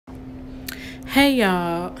Hey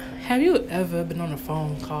y'all, have you ever been on a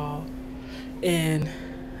phone call and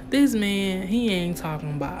this man, he ain't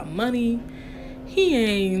talking about money, he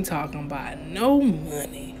ain't talking about no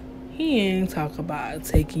money, he ain't talking about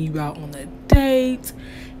taking you out on a date,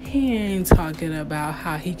 he ain't talking about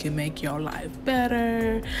how he can make your life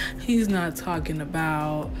better, he's not talking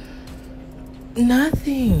about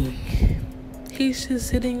nothing. He's just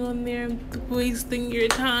sitting on there wasting your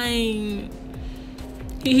time.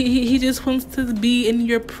 He just wants to be in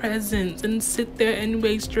your presence and sit there and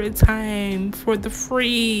waste your time for the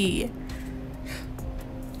free.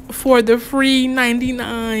 For the free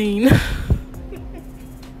 99.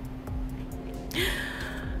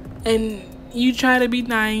 And you try to be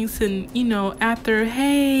nice and, after,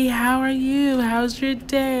 hey, how are you? How's your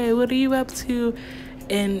day? What are you up to?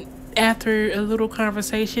 And after a little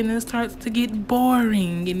conversation, it starts to get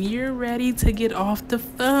boring and you're ready to get off the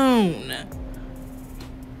phone.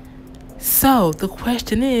 So the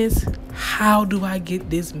question is, how do I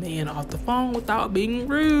get this man off the phone without being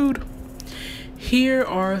rude? Here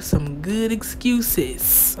are some good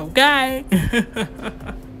excuses, okay?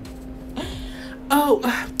 Oh,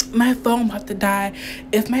 my phone about to die.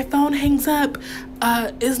 If my phone hangs up,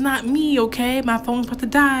 it's not me, okay? My phone's about to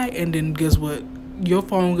die. And then guess what? Your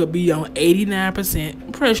phone could be on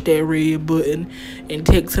 89%. Press that red button and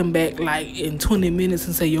text him back like in 20 minutes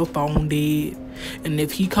and say your phone dead. And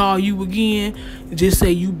if he call you again, just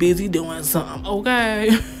say you busy doing something,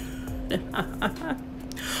 okay?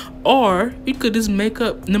 Or you could just make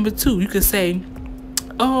up number 2. You could say,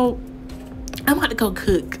 oh, I'm about to go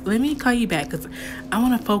cook. Let me call you back because I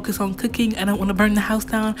want to focus on cooking. I don't want to burn the house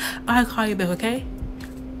down. I'll call you back, okay?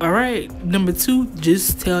 All right. Number 2,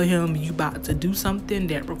 just tell him you about to do something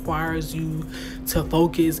that requires you to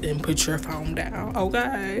focus and put your phone down,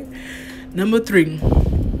 okay? Number 3,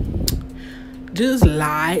 just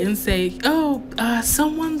lie and say, oh,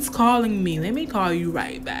 someone's calling me. Let me call you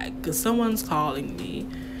right back because someone's calling me.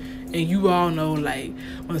 And you all know, like,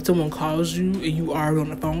 when someone calls you and you are on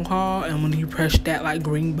a phone call and when you press that, like,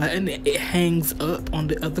 green button, it hangs up on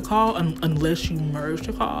the other call unless you merge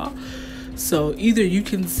the call. So either you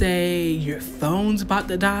can say your phone's about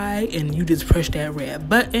to die and you just push that red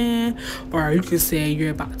button, or you could say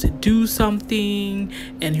you're about to do something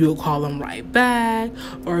and you'll call them right back,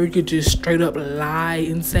 or you could just straight up lie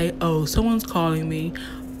and say, oh, someone's calling me,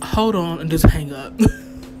 hold on, and just hang up.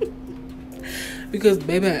 Because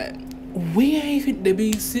baby, we ain't fit to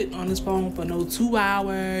be sitting on this phone for no 2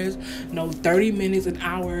 hours, no 30 minutes, an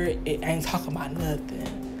hour. It ain't talking about nothing.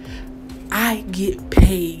 I get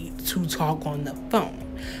paid to talk on the phone.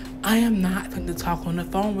 I am not going to talk on the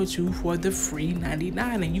phone with you for the free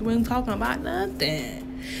 99 and you ain't talking about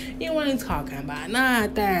nothing. You ain't talking about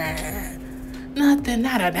nothing. Nothing,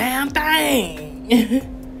 not a damn thing.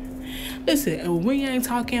 Listen, if we ain't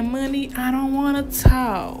talking money, I don't want to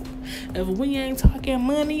talk. If we ain't talking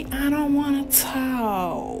money, I don't want to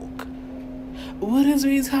talk. What is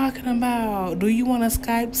we talking about? Do you want a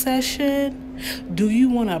Skype session? Do you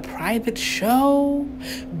want a private show?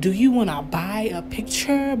 Do you want to buy a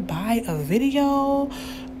picture? Buy a video?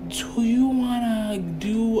 Do you want to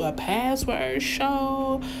do a password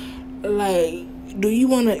show? Like,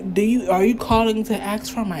 are you calling to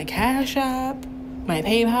ask for my Cash App? My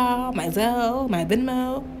PayPal? My Zelle? My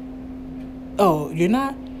Venmo? Oh, you're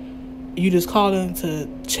not? You just calling to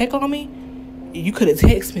check on me? You could have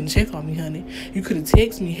texted me and check on me, honey. You could have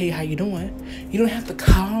texted me, hey, how you doing? You don't have to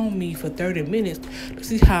call me for 30 minutes to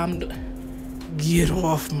see how I'm doing. Get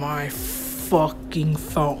off my fucking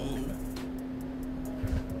phone.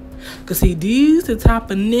 Because, see, these the type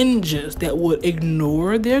of ninjas that would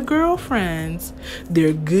ignore their girlfriends,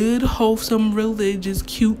 their good, wholesome, religious,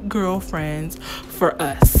 cute girlfriends for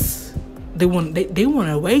us. They want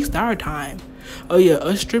to waste our time. Oh yeah,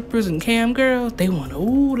 us strippers and cam girls, they love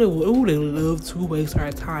to waste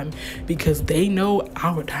our time because they know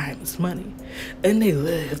our time is money. And they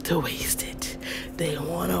love to waste it. They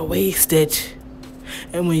want to waste it.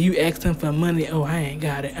 And when you ask them for money, oh, I ain't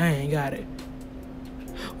got it.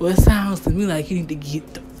 Well, it sounds to me like you need to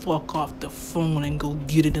get the fuck off the phone and go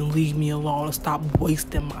get it and leave me alone and stop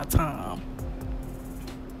wasting my time.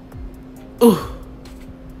 Ooh.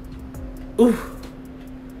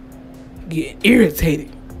 Get irritated.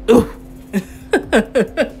 Ooh.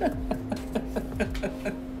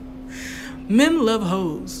 Men love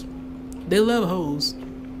hoes. They love hoes.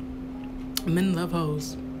 Men love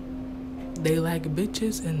hoes. They like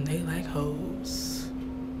bitches and they like hoes.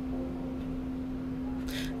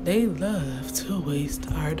 They love to waste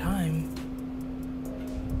our time.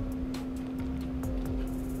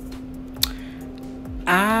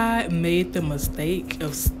 made the mistake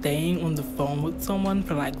of staying on the phone with someone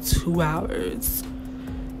for like 2 hours.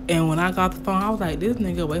 And when I got the phone, I was like, this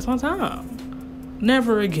nigga waste my time.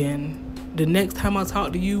 Never again. The next time I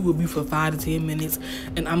talk to you will be for 5 to 10 minutes,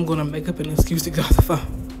 and I'm going to make up an excuse to get off the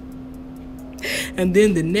phone. And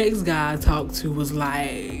then the next guy I talked to was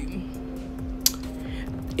like,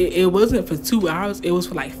 it wasn't for 2 hours, it was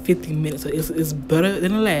for like 50 minutes. So it's better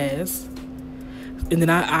than the last. And then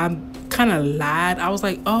I kind of lied. I was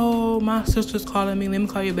like, oh, my sister's calling me, let me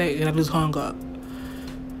call you back. And I just hung up.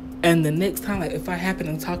 And the next time, like, if I happen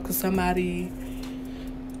to talk to somebody,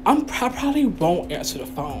 I probably won't answer the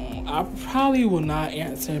phone. I probably will not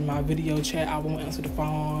answer my video chat. I won't answer the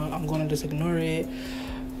phone. I'm going to just ignore it.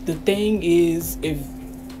 The thing is,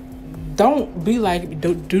 don't be like,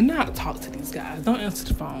 do not talk to these guys. Don't answer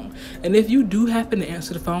the phone. And if you do happen to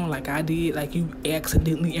answer the phone like I did, like you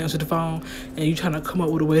accidentally answered the phone and you trying to come up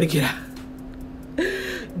with a way to get out,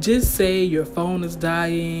 just say your phone is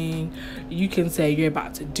dying. You can say you're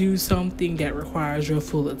about to do something that requires your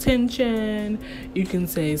full attention. You can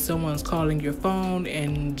say someone's calling your phone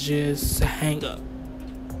and just hang up.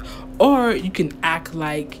 Or you can act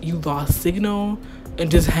like you lost signal and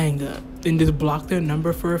just hang up and just block their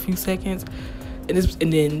number for a few seconds. And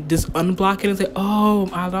then just unblock it and say, oh,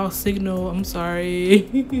 I lost signal, I'm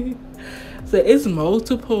sorry. So it's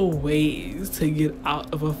multiple ways to get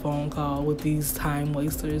out of a phone call with these time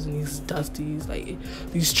wasters and these dusties, like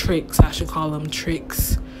these tricks. I should call them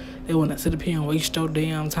tricks. They want to sit up here and waste your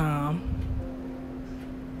damn time.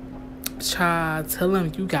 Child, tell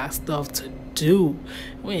them you got stuff to do.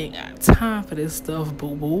 We ain't got time for this stuff,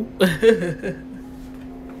 boo-boo.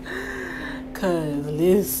 Cause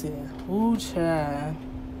listen, ooh, child.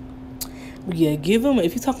 Yeah, give them,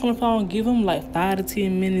 if you talk on the phone, give them like 5 to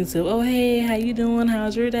 10 minutes of, oh, hey, how you doing?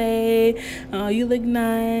 How's your day? Oh, you look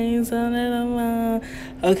nice.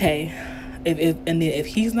 Okay. If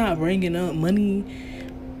he's not bringing up money,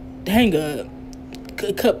 hang up.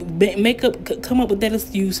 Come up with that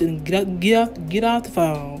excuse and get off the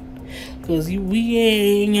phone. Cause we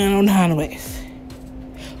ain't got no time to waste.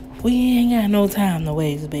 We ain't got no time to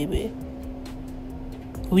waste, baby.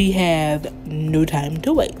 We have no time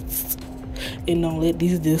to waste. And don't let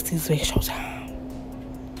these dusties waste your time.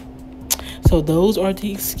 So those are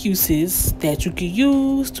the excuses that you can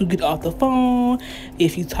use to get off the phone.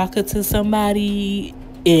 If you talking to somebody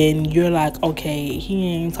and you're like, okay, he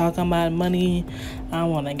ain't talking about money, I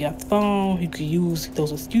want to get off the phone, you can use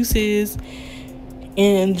those excuses.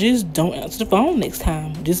 And just don't answer the phone next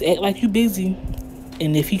time. Just act like you busy.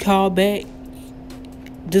 And if he call back,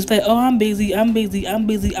 just like, oh, I'm busy, I'm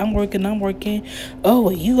working. Oh,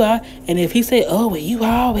 well, you are. And if he say, oh, well, you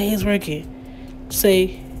always working,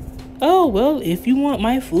 say, oh, well, if you want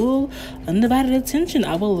my full undivided attention,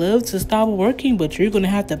 I would love to stop working, but you're going to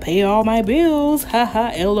have to pay all my bills.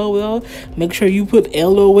 Haha, LOL. Make sure you put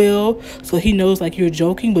LOL so he knows like you're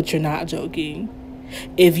joking, but you're not joking.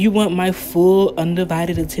 If you want my full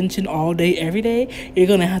undivided attention all day, every day, you're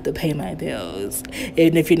going to have to pay my bills.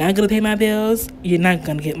 And if you're not going to pay my bills, you're not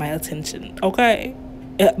going to get my attention. Okay?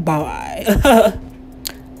 Bye.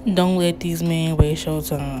 Don't let these men waste your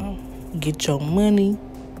time. Get your money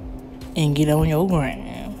and get on your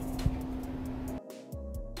grind.